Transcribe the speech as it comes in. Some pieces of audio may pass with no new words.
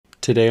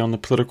Today on the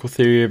Political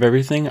Theory of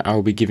Everything, I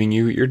will be giving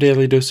you your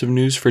daily dose of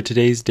news for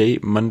today's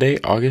date, Monday,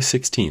 August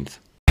 16th.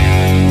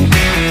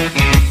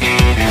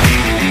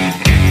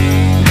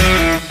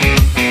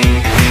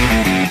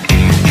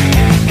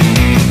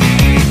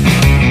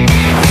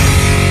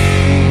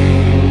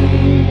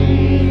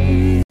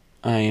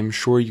 I am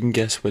sure you can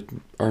guess what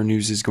our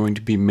news is going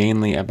to be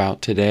mainly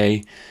about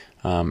today.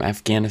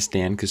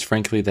 Afghanistan, because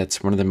frankly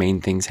that's one of the main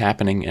things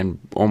happening and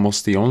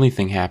almost the only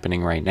thing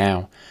happening right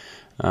now.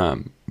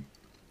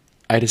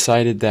 I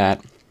decided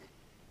that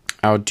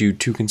I would do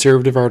 2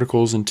 conservative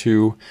articles and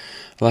 2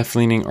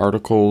 left-leaning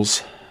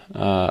articles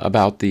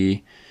about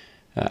the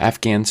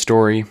Afghan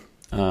story,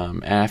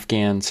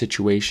 Afghan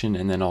situation,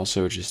 and then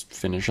also just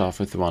finish off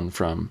with one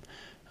from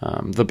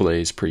The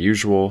Blaze, per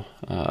usual,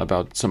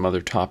 about some other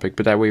topic.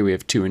 But that way we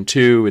have 2 and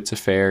 2. It's a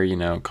fair,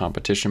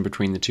 competition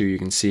between the 2. You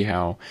can see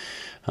how,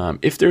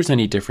 if there's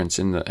any difference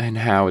in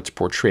how it's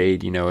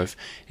portrayed,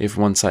 if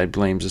one side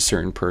blames a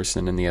certain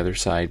person and the other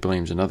side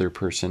blames another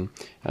person,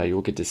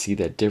 you'll get to see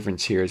that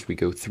difference here as we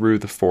go through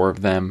the 4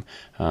 of them.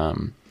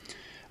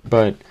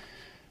 But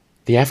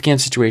the Afghan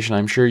situation,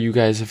 I'm sure you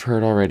guys have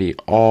heard already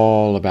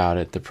all about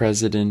it. The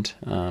president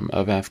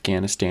of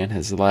Afghanistan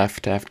has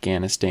left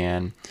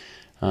Afghanistan.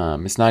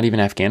 It's not even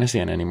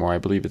Afghanistan anymore. I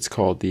believe it's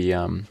called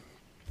the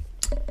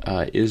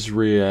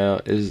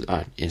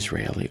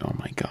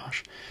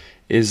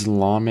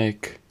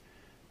Islamic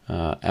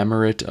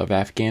Emirate of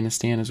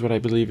Afghanistan is what I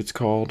believe it's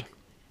called.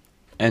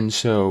 And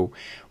so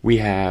we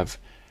have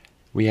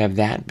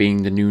that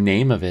being the new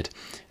name of it,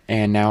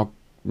 and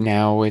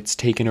now it's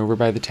taken over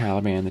by the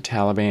Taliban. The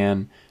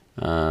Taliban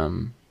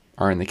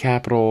are in the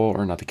capital,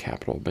 or not the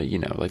capital, but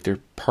like their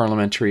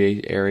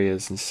parliamentary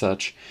areas and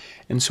such.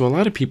 And so a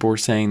lot of people were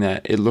saying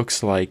that it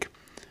looks like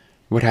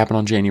what happened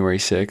on January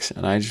 6th,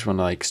 and I just want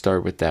to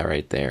start with that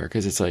right there,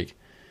 because it's like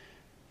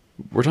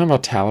we're talking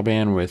about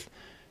Taliban with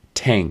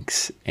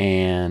tanks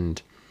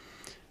and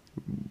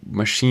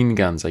machine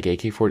guns like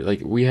AK-40.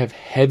 Like, we have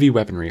heavy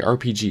weaponry,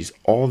 RPGs,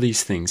 all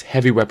these things,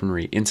 heavy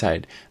weaponry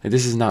inside. Like,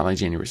 this is not like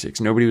January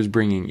 6th. Nobody was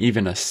bringing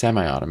even a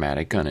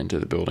semi-automatic gun into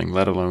the building,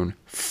 let alone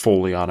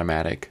fully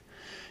automatic.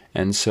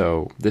 And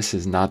so this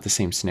is not the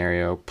same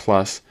scenario.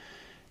 Plus,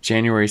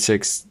 January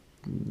 6th,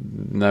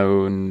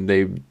 no,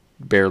 they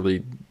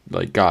barely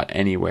got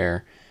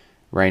anywhere.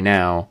 Right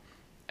now,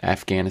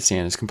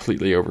 Afghanistan is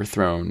completely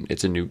overthrown.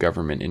 It's a new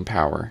government in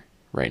power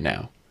right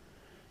now.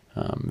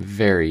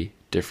 Very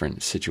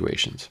different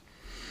situations.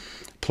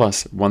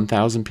 Plus,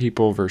 1,000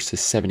 people versus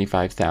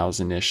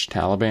 75,000-ish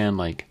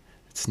Taliban.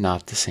 It's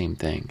not the same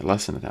thing.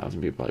 Less than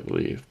 1,000 people, I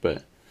believe.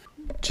 But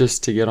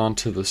just to get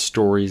onto the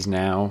stories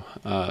now,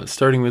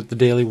 starting with the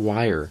Daily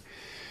Wire.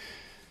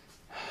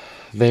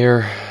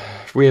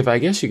 We have, I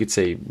guess you could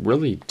say,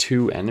 really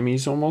 2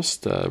 enemies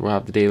almost. We'll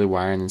have the Daily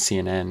Wire and then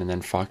CNN and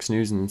then Fox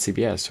News and then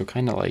CBS. So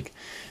kind of like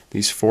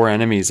these 4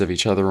 enemies of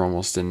each other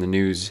almost in the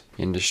news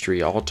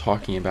industry, all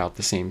talking about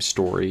the same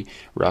story,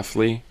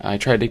 roughly. I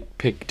tried to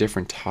pick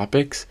different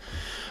topics.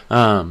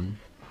 But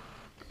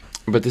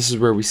this is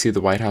where we see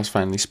the White House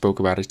finally spoke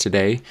about it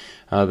today.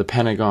 The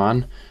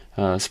Pentagon,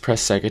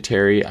 press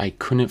secretary, I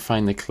couldn't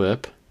find the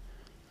clip.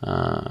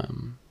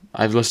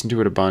 I've listened to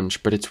it a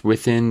bunch, but it's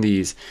within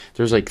these,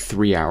 there's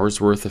 3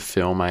 hours worth of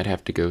film I'd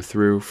have to go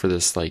through for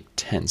this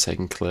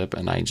 10-second clip,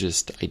 and I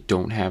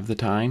don't have the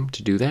time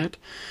to do that.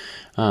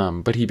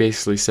 But he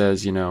basically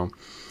says, he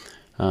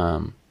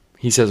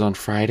says on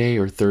Friday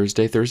or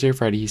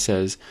Friday, he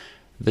says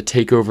the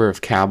takeover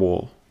of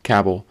Kabul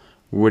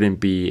wouldn't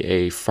be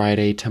a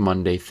Friday to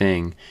Monday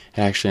thing. It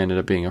actually ended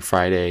up being a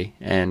Friday,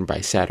 and by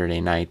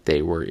Saturday night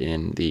they were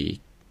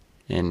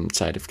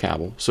inside of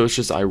Kabul. So it's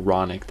just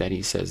ironic that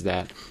he says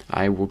that.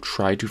 I will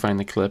try to find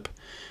the clip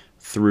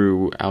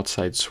through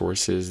outside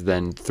sources,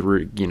 then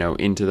through,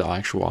 into the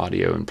actual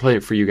audio and play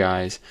it for you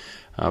guys.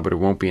 But it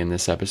won't be in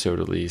this episode,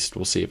 at least.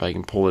 We'll see if I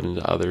can pull it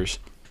into others.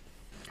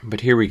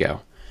 But here we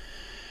go.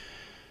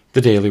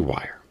 The Daily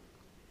Wire.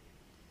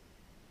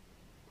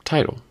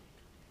 Title: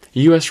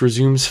 U.S.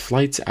 resumes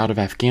flights out of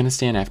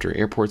Afghanistan after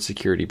airport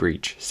security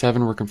breach.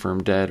 7 were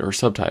confirmed dead, or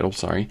subtitle,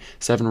 7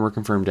 were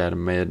confirmed dead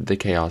amid the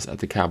chaos at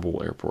the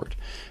Kabul airport.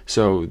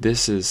 So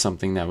this is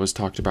something that was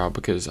talked about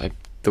because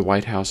the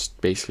White House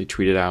basically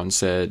tweeted out and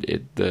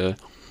said the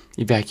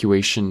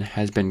evacuation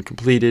has been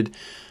completed.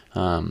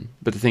 But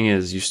the thing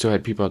is, you still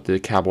had people at the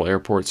Kabul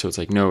airport, so it's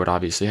no, it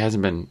obviously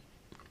hasn't been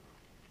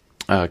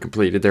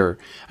completed. They're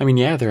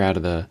out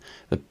of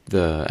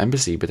the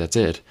embassy, but that's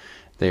it.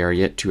 They are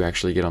yet to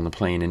actually get on the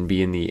plane and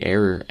be in the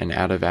air and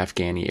out of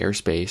Afghani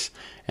airspace.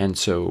 And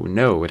so,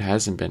 no, it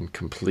hasn't been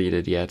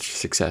completed yet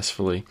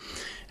successfully.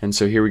 And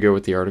so here we go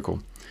with the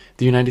article.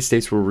 The United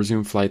States will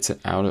resume flights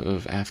out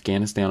of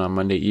Afghanistan on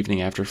Monday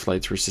evening after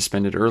flights were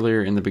suspended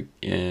earlier in the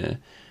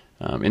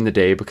in the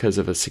day because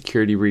of a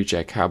security breach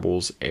at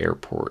Kabul's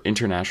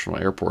international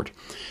airport.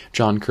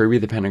 John Kirby,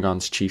 the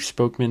Pentagon's chief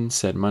spokesman,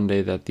 said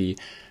Monday that the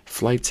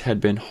flights had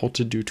been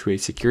halted due to a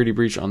security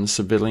breach on the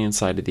civilian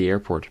side of the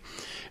airport.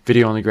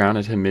 Video on the ground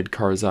at Hamid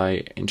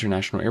Karzai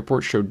International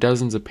Airport showed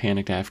dozens of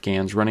panicked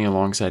Afghans running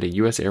alongside a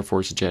U.S. Air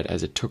Force jet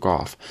as it took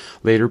off.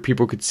 Later,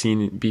 people could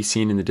be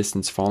seen in the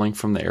distance falling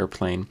from the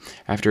airplane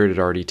after it had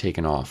already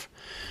taken off.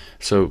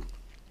 So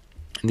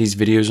these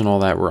videos and all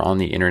that were on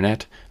the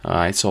internet.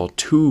 I saw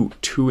two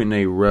in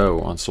a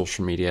row on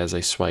social media as I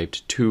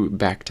swiped, 2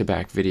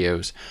 back-to-back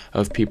videos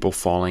of people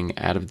falling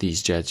out of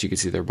these jets. You could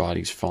see their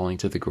bodies falling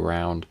to the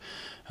ground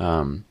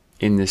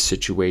in this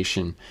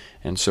situation.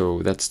 And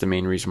so that's the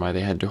main reason why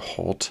they had to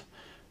halt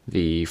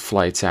the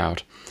flights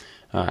out.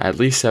 At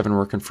least 7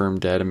 were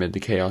confirmed dead amid the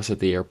chaos at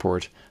the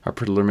airport. A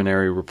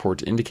preliminary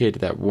report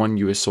indicated that 1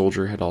 U.S.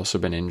 soldier had also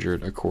been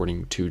injured,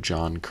 according to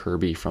John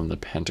Kirby from the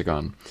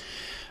Pentagon.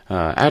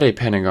 At a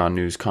Pentagon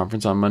news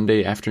conference on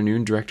Monday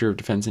afternoon, Director of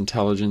Defense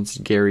Intelligence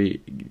Gary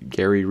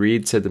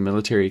Reed said the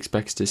military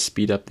expects to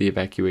speed up the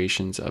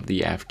evacuations of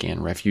the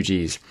Afghan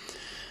refugees.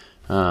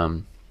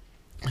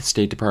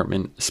 State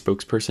Department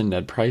spokesperson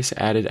Ned Price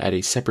added at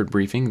a separate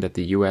briefing that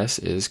the U.S.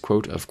 is,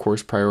 quote, of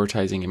course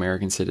prioritizing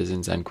American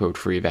citizens, end quote,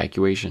 for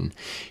evacuation.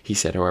 He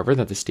said, however,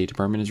 that the State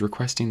Department is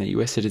requesting that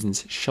U.S.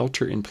 citizens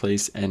shelter in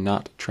place and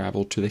not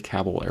travel to the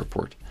Kabul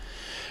airport.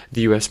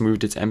 The U.S.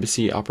 moved its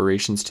embassy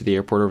operations to the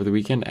airport over the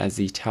weekend as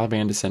the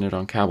Taliban descended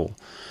on Kabul.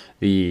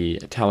 The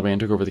Taliban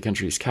took over the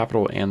country's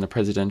capital and the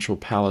presidential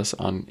palace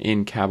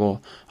in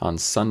Kabul on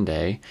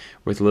Sunday,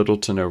 with little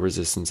to no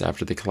resistance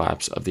after the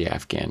collapse of the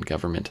Afghan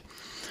government.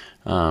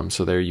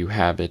 So there you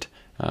have it.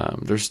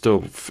 There's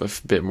still a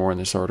bit more in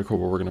this article,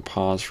 but we're going to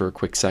pause for a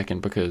quick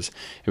second because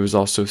it was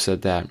also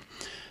said that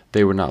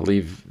they would not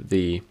leave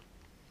the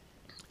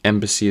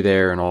embassy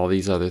there and all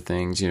these other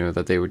things,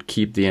 that they would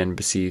keep the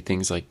embassy,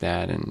 things like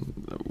that.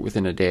 And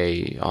within a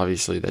day,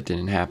 obviously, that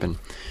didn't happen.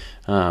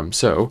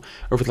 So,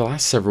 over the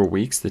last several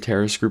weeks, the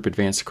terrorist group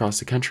advanced across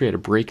the country at a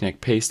breakneck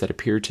pace that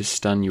appeared to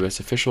stun U.S.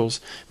 officials.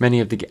 Many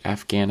of the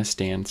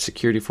Afghanistan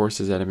security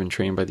forces that have been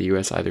trained by the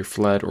U.S. either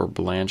fled or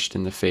blanched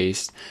in the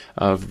face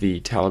of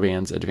the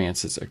Taliban's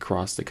advances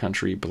across the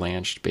country.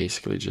 Blanched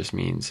basically just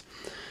means,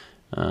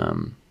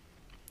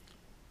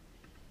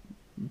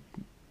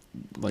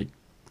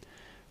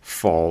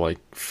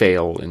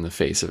 fail in the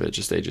face of it.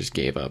 They just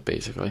gave up,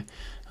 basically.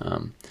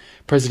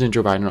 President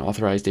Joe Biden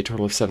authorized a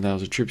total of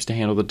 7,000 troops to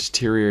handle the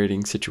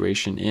deteriorating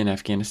situation in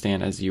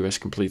Afghanistan as the U.S.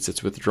 completes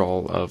its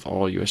withdrawal of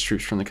all U.S.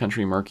 troops from the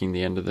country, marking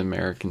the end of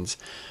America's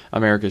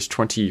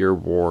 20-year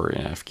war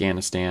in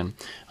Afghanistan.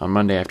 On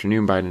Monday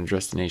afternoon, Biden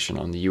addressed the nation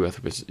on the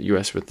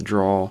U.S.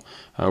 withdrawal,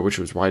 which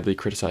was widely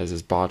criticized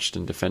as botched,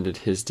 and defended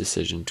his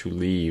decision to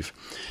leave.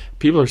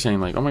 People are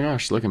saying, oh my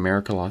gosh, look,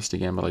 America lost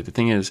again. But the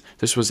thing is,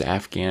 this was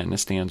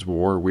Afghanistan's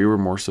war. We were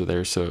more so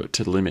there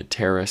to limit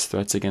terrorist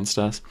threats against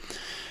us.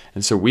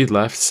 And so we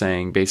left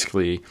saying,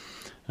 basically,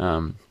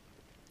 the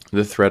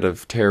threat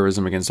of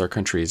terrorism against our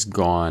country is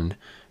gone.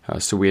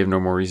 So we have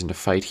no more reason to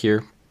fight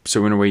here.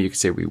 So in a way, you could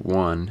say we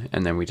won,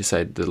 and then we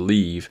decided to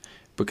leave.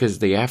 Because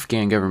the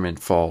Afghan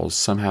government falls,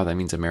 somehow that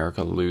means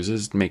America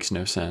loses. It makes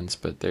no sense,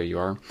 but there you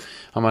are.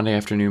 On Monday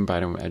afternoon,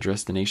 Biden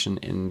addressed the nation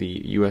in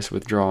the U.S.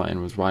 withdrawal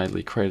and was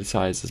widely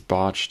criticized as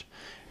botched,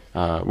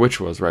 and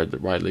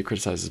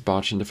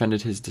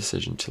defended his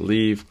decision to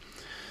leave.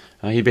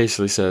 He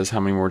basically says how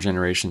many more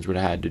generations would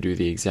have had to do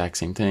the exact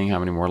same thing, how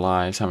many more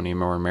lives, how many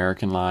more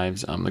American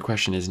lives. The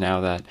question is now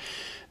that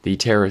the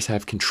terrorists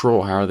have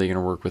control, how are they going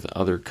to work with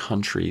other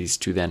countries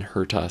to then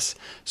hurt us?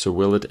 So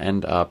will it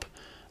end up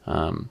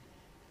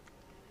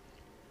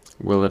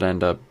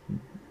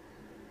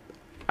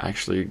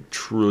actually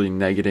truly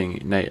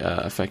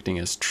affecting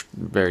us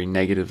very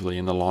negatively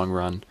in the long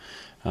run?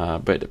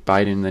 But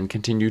Biden then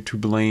continued to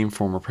blame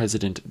former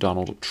President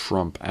Donald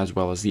Trump as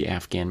well as the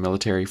Afghan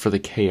military for the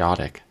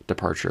chaotic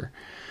departure.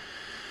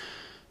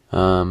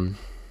 So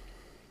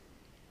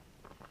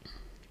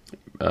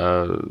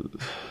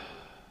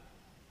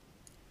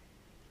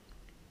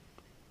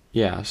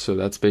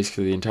that's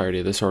basically the entirety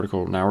of this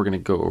article. Now we're going to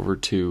go over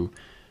to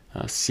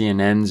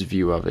CNN's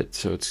view of it.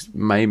 So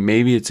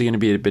maybe it's going to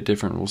be a bit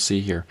different. We'll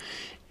see here.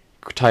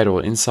 Title: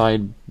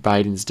 Inside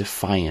Biden's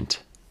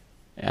Defiant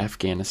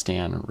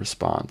Afghanistan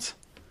Response.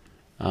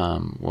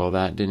 Well,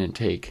 that didn't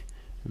take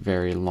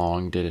very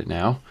long, did it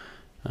now?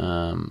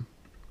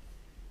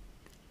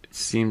 It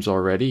seems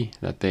already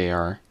that they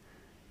are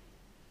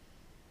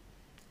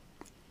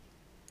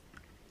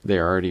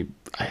already,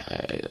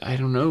 I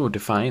don't know,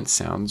 defiant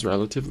sounds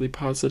relatively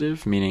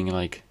positive, meaning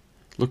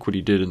look what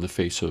he did in the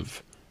face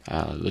of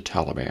the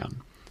Taliban,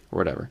 or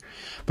whatever.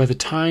 By the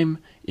time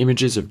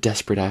images of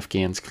desperate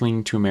Afghans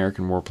clinging to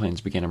American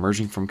warplanes began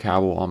emerging from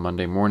Kabul on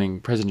Monday morning,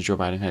 President Joe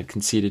Biden had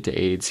conceded to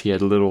aides he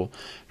had little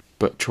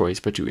choice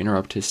but to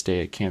interrupt his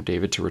stay at Camp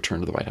David to return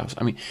to the White House.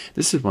 I mean,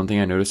 this is one thing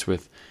I noticed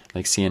with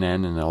like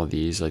CNN and all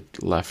these like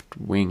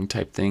left-wing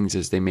type things,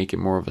 is they make it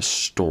more of a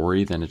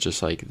story than it's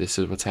just like, this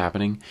is what's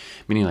happening.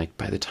 Meaning, like,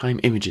 by the time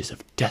images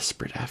of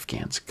desperate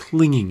Afghans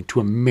clinging to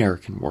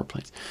American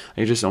warplanes,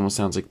 it just almost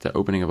sounds like the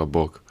opening of a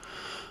book.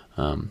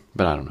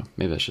 But I don't know.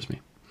 Maybe that's just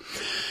me.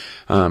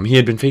 He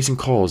had been facing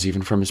calls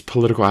even from his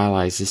political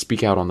allies to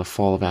speak out on the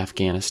fall of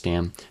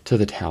Afghanistan to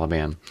the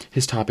Taliban.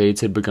 His top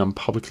aides had begun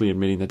publicly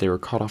admitting that they were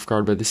caught off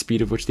guard by the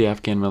speed of which the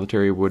Afghan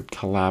military would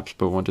collapse,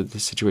 but wanted the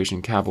situation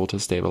in Kabul to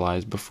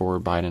stabilize before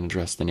Biden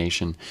addressed the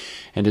nation.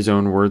 And his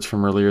own words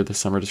from earlier this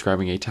summer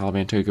describing a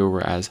Taliban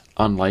takeover as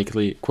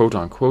unlikely,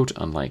 quote-unquote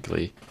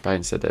unlikely,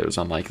 Biden said that it was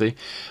unlikely,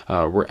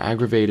 were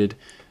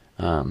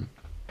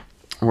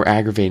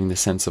aggravating the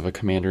sense of a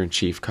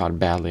commander-in-chief caught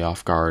badly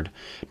off guard.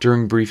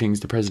 During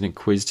briefings, the president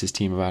quizzed his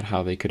team about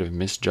how they could have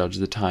misjudged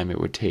the time it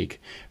would take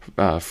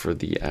for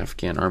the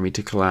Afghan army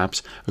to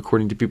collapse.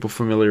 According to people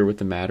familiar with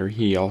the matter,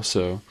 he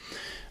also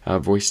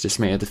voiced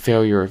dismay at the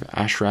failure of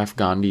Ashraf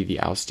Ghani,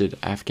 the ousted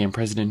Afghan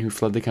president who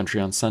fled the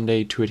country on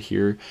Sunday, to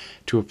adhere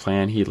to a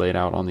plan he laid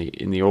out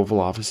in the Oval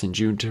Office in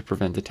June to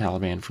prevent the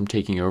Taliban from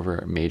taking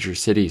over major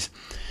cities.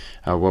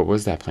 What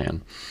was that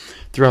plan?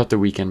 Throughout the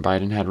weekend,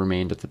 Biden had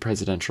remained at the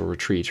presidential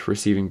retreat,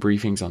 receiving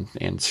briefings on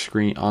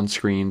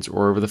screens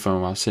or over the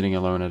phone while sitting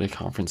alone at a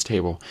conference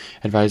table.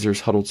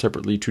 Advisors huddled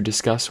separately to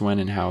discuss when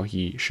and how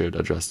he should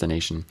address the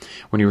nation.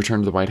 When he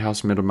returned to the White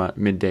House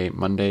midday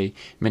Monday,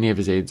 many of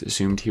his aides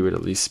assumed he would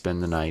at least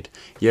spend the night.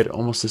 Yet,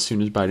 almost as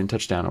soon as Biden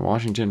touched down in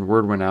Washington,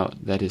 word went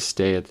out that his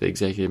stay at the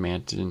executive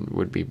mansion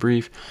would be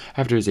brief.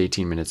 After his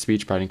 18-minute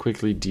speech, Biden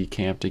quickly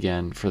decamped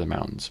again for the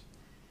mountains.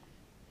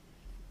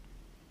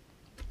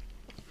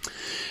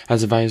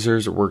 As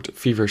advisors worked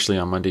feverishly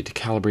on Monday to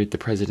calibrate the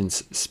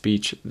president's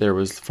speech, there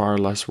was far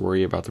less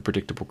worry about the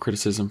predictable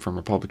criticism from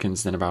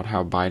Republicans than about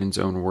how Biden's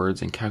own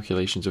words and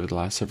calculations over the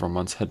last several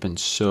months had been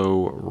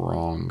so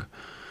wrong.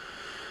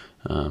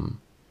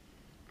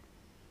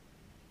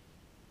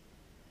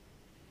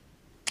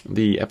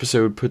 The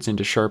episode puts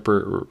into sharp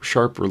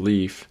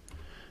relief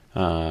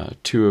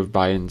two of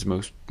Biden's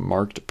most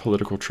marked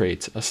political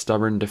traits: a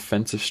stubborn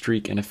defensive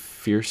streak and a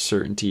fierce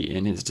certainty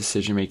in his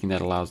decision-making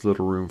that allows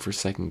little room for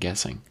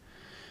second-guessing.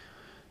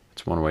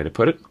 That's one way to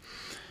put it.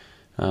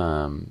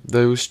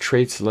 Those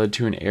traits led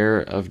to an air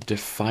of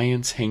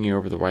defiance hanging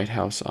over the White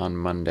House on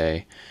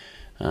Monday.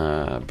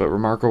 But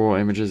remarkable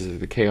images of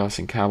the chaos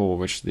in Kabul,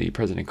 which the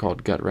president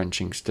called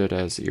gut-wrenching, stood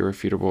as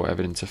irrefutable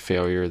evidence of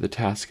failure. The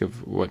task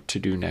of what to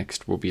do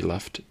next will be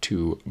left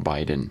to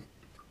Biden.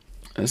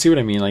 See what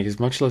I mean? Like, there's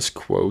much less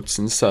quotes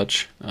and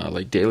such.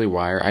 Like Daily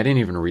Wire, I didn't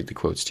even read the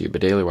quotes to you,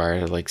 but Daily Wire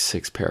had like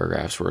 6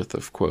 paragraphs worth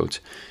of quotes.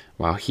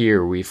 While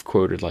here we've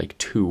quoted like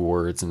 2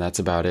 words, and that's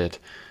about it.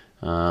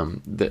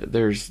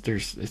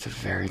 It's a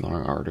very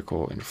long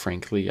article, and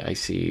frankly, I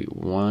see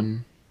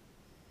 1,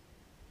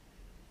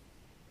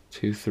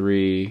 2,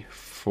 3,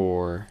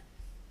 4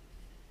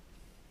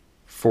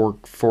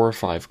 or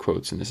 5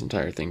 quotes in this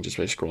entire thing just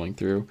by scrolling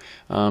through.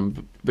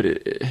 But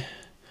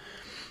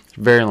it's a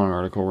very long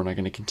article. We're not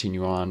going to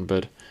continue on,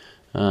 but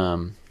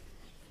that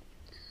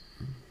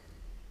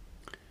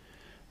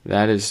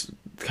is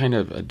kind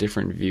of a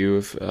different view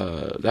of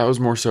that was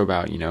more so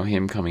about,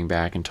 him coming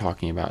back and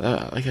talking about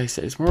like I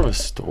said, it's more of a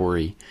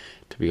story,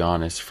 to be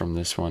honest. From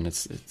this one,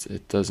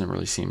 it doesn't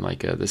really seem like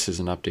this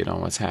is an update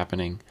on what's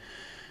happening.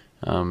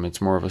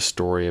 It's more of a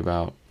story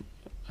about,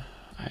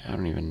 I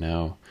don't even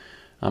know.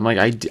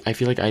 I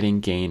feel like I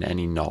didn't gain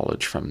any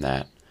knowledge from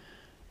that.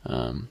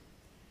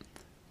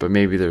 But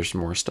maybe there's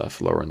more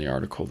stuff lower in the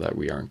article that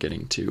we aren't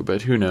getting to,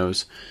 but who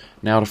knows.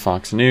 Now to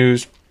Fox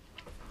News.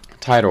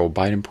 Title: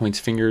 Biden points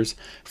fingers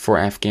for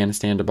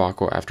Afghanistan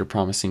debacle after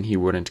promising he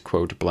wouldn't,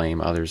 quote, blame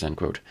others, end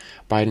quote.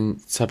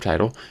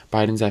 Subtitle: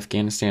 Biden's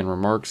Afghanistan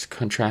remarks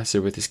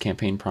contrasted with his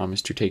campaign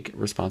promise to take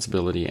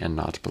responsibility and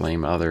not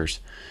blame others.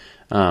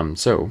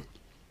 So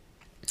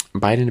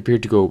Biden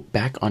appeared to go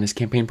back on his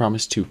campaign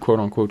promise to, quote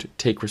unquote,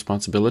 take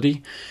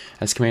responsibility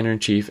as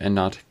commander-in-chief and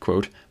not,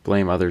 quote,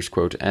 blame others,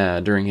 quote,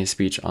 during his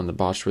speech on the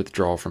botched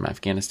withdrawal from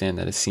Afghanistan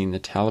that has seen the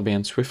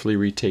Taliban swiftly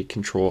retake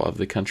control of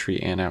the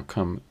country, an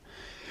outcome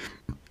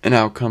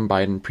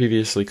Biden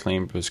previously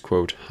claimed was,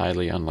 quote,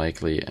 highly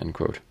unlikely, end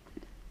quote.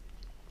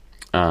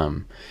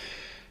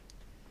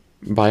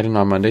 Biden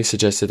on Monday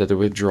suggested that the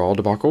withdrawal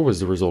debacle was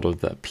the result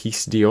of the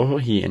peace deal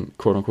he,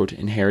 quote-unquote,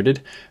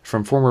 inherited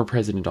from former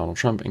President Donald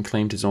Trump, and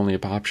claimed his only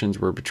options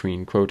were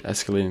between, quote,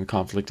 escalating the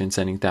conflict and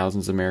sending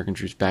thousands of American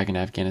troops back in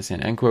Afghanistan,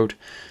 end quote.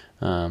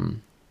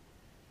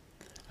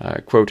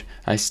 Quote,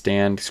 I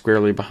stand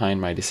squarely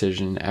behind my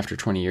decision. After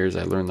 20 years,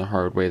 I learned the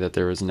hard way that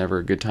there was never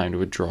a good time to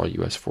withdraw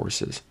U.S.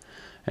 forces,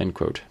 end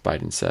quote,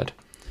 Biden said.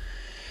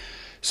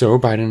 So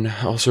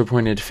Biden also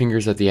pointed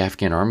fingers at the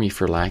Afghan army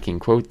for lacking,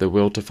 quote, the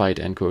will to fight,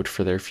 end quote,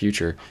 for their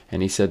future.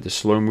 And he said the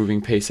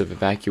slow-moving pace of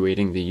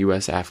evacuating the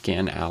U.S.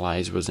 Afghan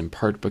allies was in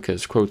part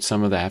because, quote,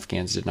 some of the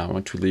Afghans did not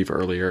want to leave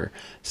earlier,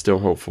 still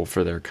hopeful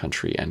for their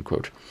country, end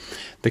quote.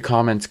 The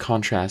comments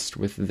contrast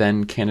with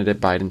then-candidate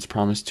Biden's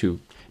promise to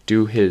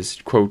do his,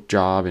 quote,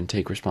 job and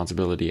take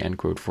responsibility, end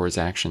quote, for his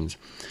actions.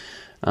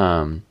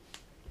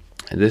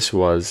 This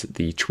was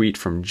the tweet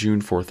from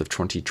June 4th of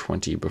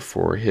 2020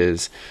 before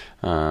his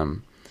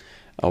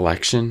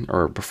election,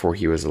 or before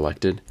he was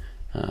elected.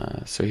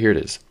 So here it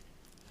is.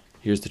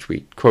 Here's the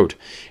tweet. Quote,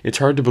 "It's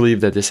hard to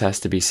believe that this has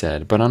to be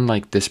said, but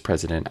unlike this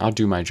president, I'll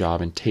do my job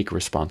and take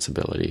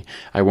responsibility.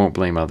 I won't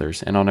blame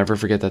others, and I'll never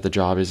forget that the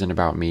job isn't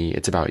about me,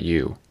 it's about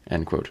you."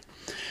 End quote.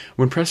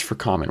 When pressed for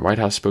comment, White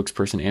House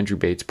spokesperson Andrew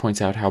Bates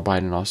points out how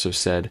Biden also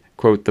said,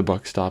 quote, "The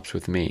buck stops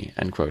with me,"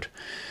 end quote.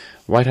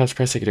 White House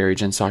Press Secretary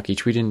Jen Psaki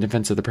tweeted in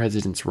defense of the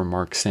president's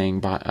remarks,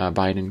 saying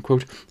Biden,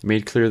 quote,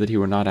 "made clear that he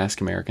would not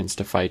ask Americans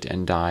to fight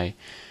and die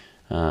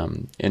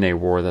in a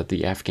war that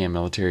the Afghan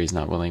military is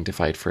not willing to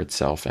fight for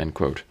itself," end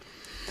quote.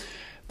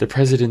 The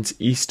president's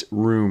East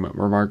Room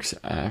remarks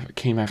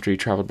came after he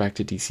traveled back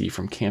to D.C.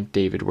 from Camp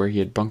David, where he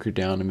had bunkered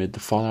down amid the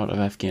fallout of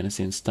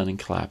Afghanistan's stunning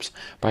collapse.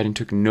 Biden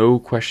took no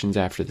questions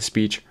after the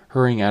speech,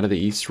 hurrying out of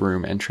the East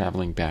Room and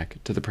traveling back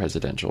to the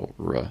presidential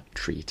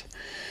retreat.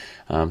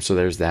 So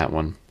there's that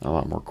one. A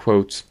lot more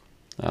quotes,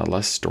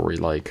 less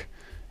story-like,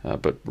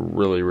 but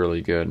really,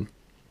 really good.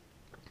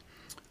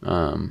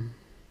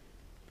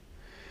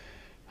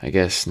 I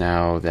guess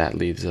now that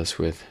leaves us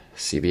with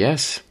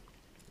CBS.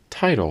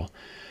 Title,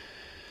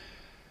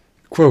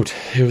 quote,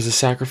 "It was a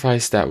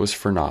sacrifice that was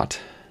for naught,"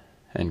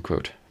 end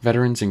quote.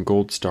 Veterans and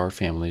Gold Star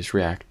families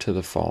react to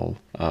the fall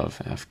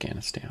of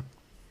Afghanistan.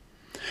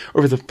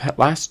 Over the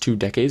last 2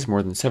 decades,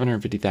 more than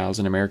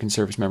 750,000 American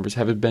service members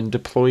have been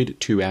deployed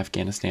to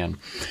Afghanistan.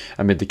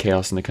 Amid the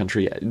chaos in the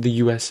country, as the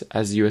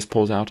U.S.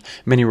 pulls out,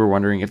 many were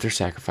wondering if their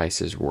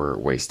sacrifices were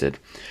wasted.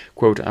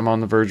 Quote, "I'm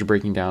on the verge of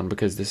breaking down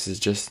because this is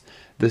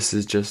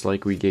just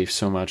like we gave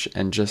so much,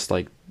 and just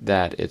like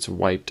that, it's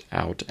wiped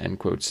out," end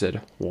quote,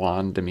 said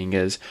Juan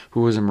Dominguez, who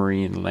was a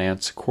Marine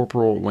Lance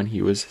Corporal when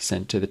he was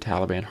sent to the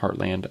Taliban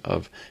heartland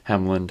of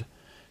Helmand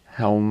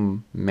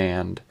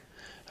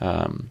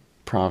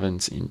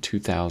province in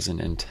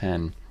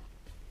 2010.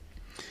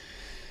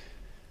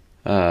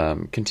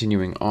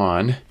 Continuing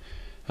on,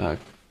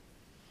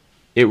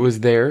 it was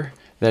there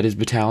that his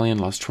battalion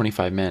lost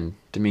 25 men.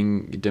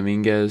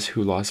 Dominguez,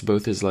 who lost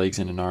both his legs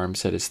and an arm,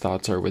 said his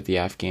thoughts are with the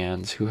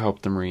Afghans who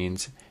helped the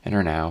Marines and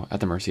are now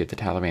at the mercy of the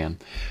Taliban.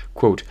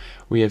 Quote,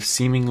 "We have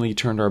seemingly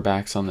turned our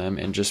backs on them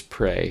and just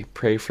pray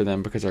for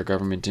them because our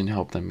government didn't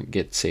help them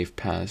get safe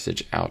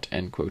passage out,"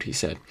 end quote, he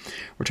said.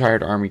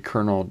 Retired Army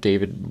Colonel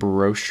David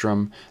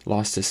Brostrom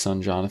lost his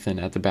son Jonathan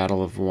at the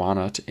Battle of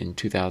Wanat in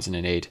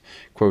 2008.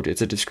 Quote,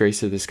 "It's a disgrace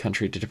to this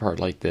country to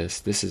depart like this.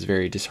 This is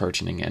very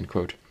disheartening," end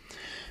quote.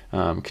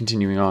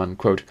 Continuing on,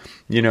 quote,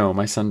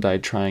 "My son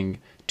died trying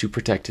to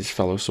protect his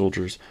fellow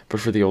soldiers, but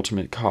for the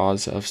ultimate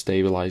cause of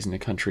stabilizing the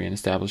country and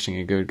establishing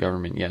a good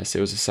government, yes,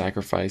 it was a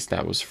sacrifice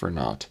that was for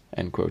naught,"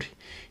 end quote,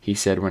 he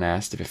said when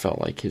asked if it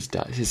felt like his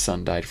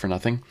son died for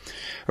nothing.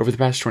 Over the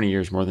past 20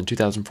 years, more than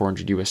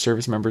 2,400 U.S.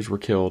 service members were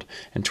killed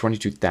and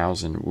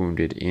 22,000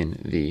 wounded in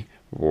the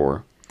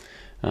war.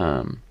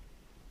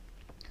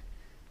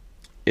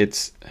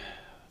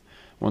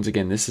 Once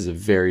again, this is a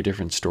very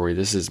different story.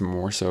 This is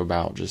more so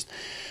about just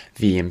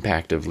the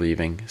impact of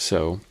leaving.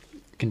 So,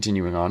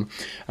 continuing on.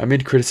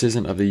 Amid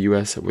criticism of the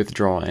U.S.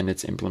 withdrawal and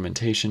its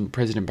implementation,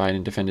 President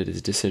Biden defended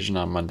his decision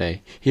on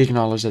Monday. He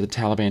acknowledged that the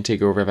Taliban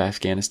takeover of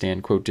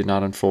Afghanistan, quote, did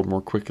unfold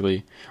more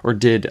quickly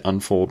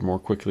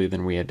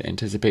than we had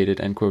anticipated,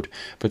 end quote,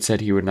 but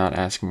said he would not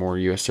ask more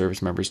U.S.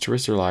 service members to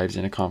risk their lives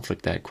in a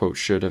conflict that, quote,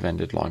 should have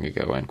ended long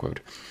ago, end quote.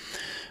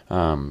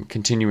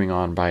 Continuing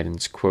on,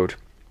 Biden's quote,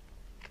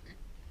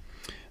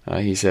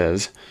 he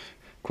says,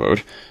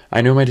 quote,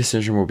 "I know my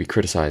decision will be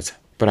criticized,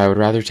 but I would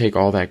rather take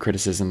all that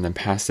criticism than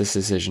pass this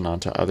decision on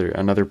to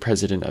another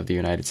president of the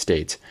United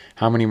States.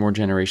 How many more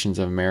generations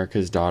of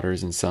America's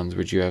daughters and sons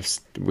would you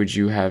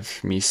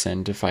have me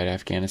send to fight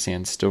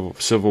Afghanistan's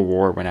civil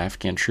war when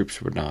Afghan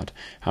troops would not?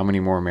 How many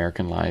more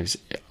American lives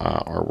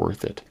are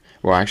worth it?"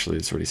 Well, actually,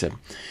 that's what he said.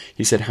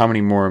 He said, "How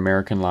many more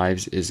American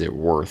lives is it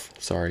worth?"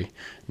 Sorry,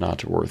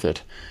 not worth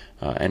it.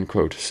 End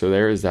quote. So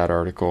there is that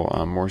article,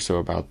 more so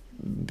about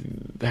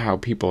how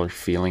people are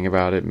feeling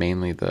about it.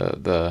 Mainly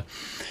the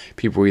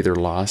people either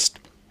lost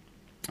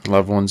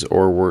loved ones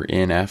or were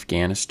in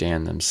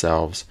Afghanistan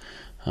themselves.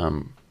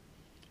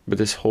 But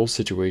this whole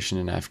situation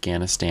in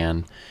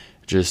Afghanistan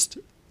just...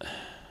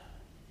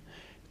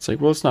 It's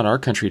like, well, it's not our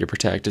country to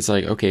protect. It's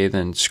like, okay,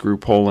 then screw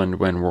Poland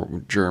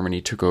when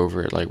Germany took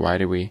over it. Like, why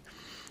did we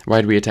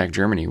attack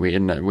Germany?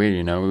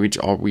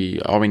 All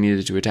we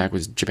needed to attack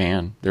was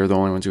Japan. They're the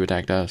only ones who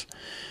attacked us.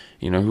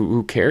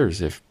 Who cares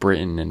if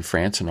Britain and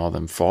France and all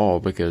them fall,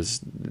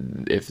 because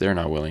if they're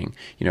not willing,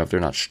 if they're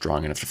not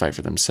strong enough to fight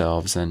for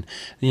themselves, then,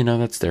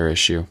 that's their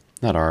issue,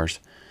 not ours.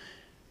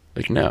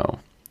 Like, no,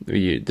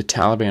 the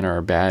Taliban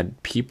are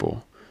bad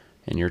people,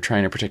 and you're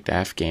trying to protect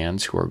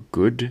Afghans who are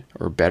good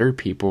or better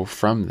people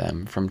from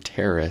them, from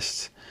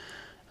terrorists.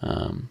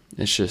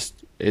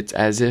 It's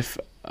as if,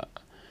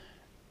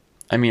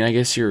 I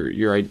guess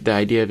the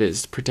idea of it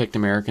is protect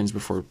Americans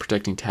before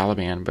protecting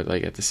Taliban, but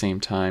like at the same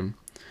time,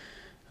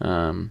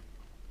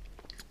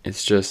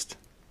 it's just,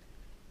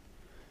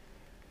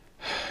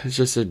 it's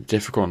just a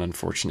difficult and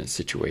unfortunate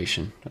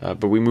situation.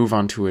 But we move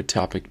on to a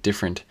topic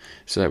different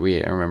so that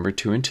we remember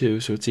 2 and 2,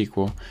 so it's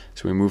equal.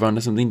 So we move on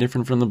to something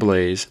different from the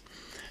blaze.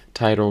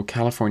 Title,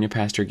 California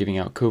pastor giving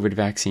out COVID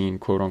vaccine,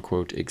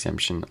 quote-unquote,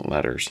 exemption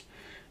letters.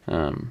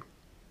 I'm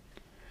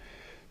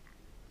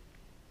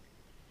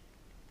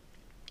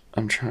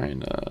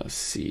trying to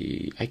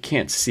see. I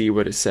can't see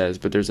what it says,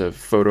 but there's a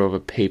photo of a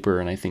paper,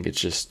 and I think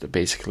it's just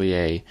basically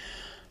a.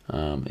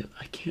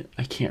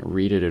 I can't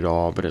read it at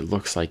all, but it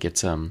looks like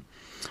it's a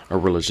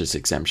religious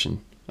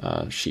exemption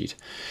sheet.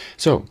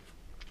 So,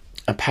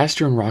 a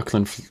pastor in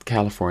Rockland,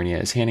 California,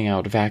 is handing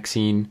out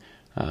vaccine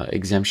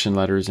exemption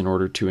letters in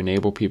order to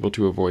enable people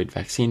to avoid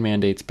vaccine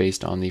mandates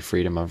based on the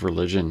freedom of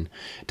religion.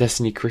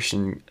 Destiny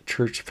Christian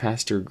Church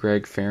pastor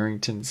Greg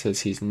Farrington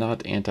says he's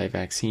not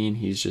anti-vaccine,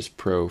 he's just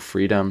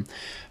pro-freedom.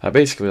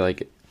 Basically,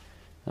 like,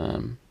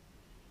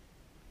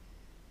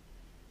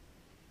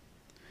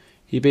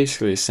 he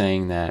basically is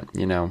saying that,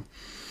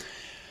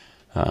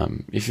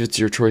 if it's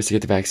your choice to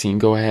get the vaccine,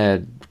 go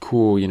ahead,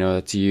 cool,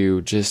 that's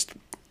you, just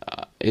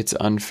it's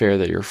unfair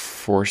that you're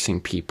forcing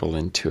people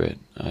into it.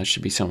 It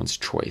should be someone's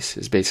choice,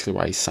 is basically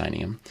why he's signing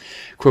him.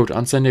 Quote,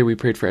 on Sunday, we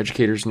prayed for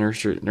educators,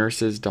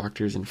 nurses,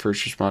 doctors, and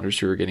first responders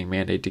who are getting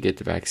mandated to get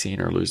the vaccine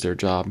or lose their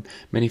job.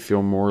 Many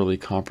feel morally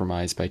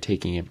compromised by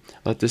taking it.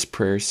 Let this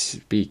prayer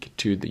speak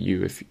to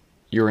you if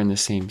you're in the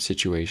same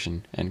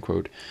situation, end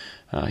quote.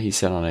 He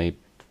said on a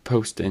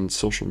post in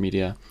social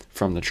media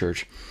from the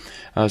church.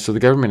 So the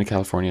government of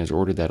California has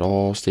ordered that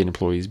all state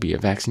employees be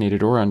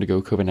vaccinated or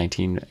undergo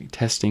COVID-19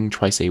 testing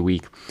twice a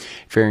week.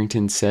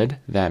 Farrington said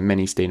that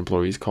many state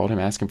employees called him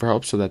asking for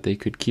help so that they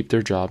could keep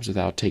their jobs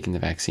without taking the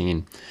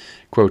vaccine.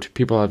 Quote,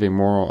 people have a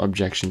moral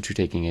objection to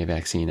taking a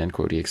vaccine, end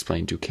quote, he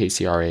explained to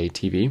KCRA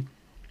TV.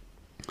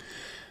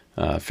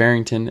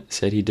 Farrington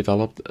said he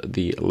developed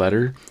the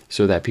letter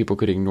so that people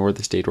could ignore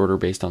the state order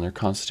based on their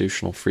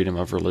constitutional freedom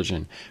of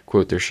religion.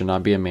 Quote, there should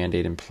not be a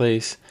mandate in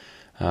place.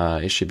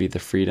 It should be the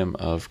freedom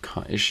of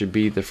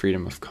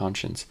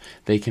conscience.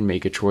 They can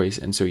make a choice,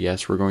 and so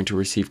yes, we're going to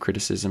receive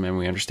criticism, and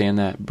we understand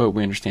that, but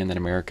we understand that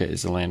America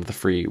is the land of the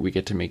free. We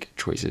get to make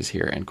choices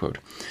here, end quote.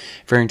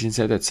 Farrington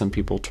said that some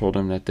people told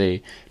him that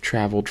they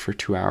traveled for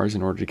 2 hours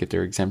in order to get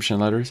their exemption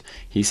letters.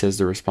 He says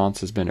the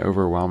response has been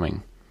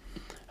overwhelming.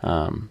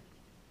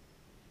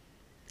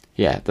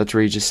 Yeah, that's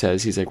where he just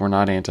says, he's like, we're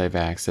not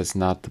anti-vax, that's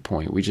not the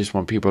point. We just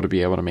want people to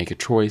be able to make a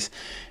choice.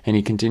 And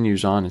he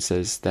continues on and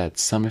says that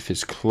some of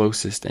his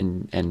closest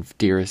and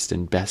dearest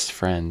and best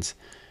friends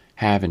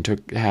have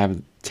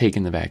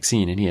taken the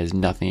vaccine, and he has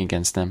nothing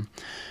against them.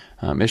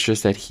 It's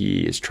just that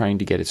he is trying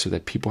to get it so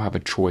that people have a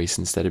choice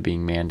instead of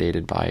being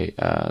mandated by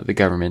the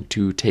government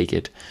to take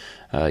it,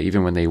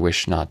 even when they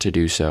wish not to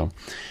do so.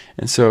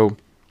 And so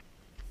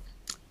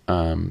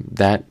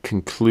that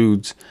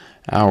concludes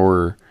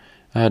our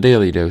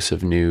daily dose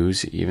of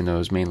news, even though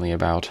it's mainly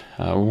about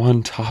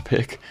one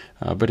topic,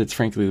 but it's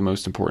frankly the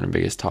most important and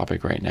biggest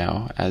topic right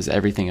now, as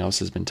everything else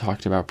has been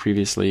talked about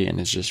previously and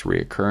is just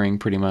reoccurring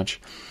pretty much.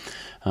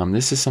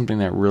 This is something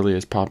that really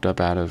has popped up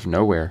out of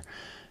nowhere,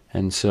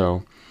 and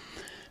so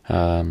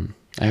I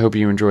hope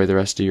you enjoy the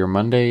rest of your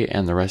Monday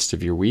and the rest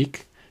of your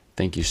week.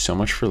 Thank you so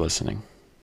much for listening.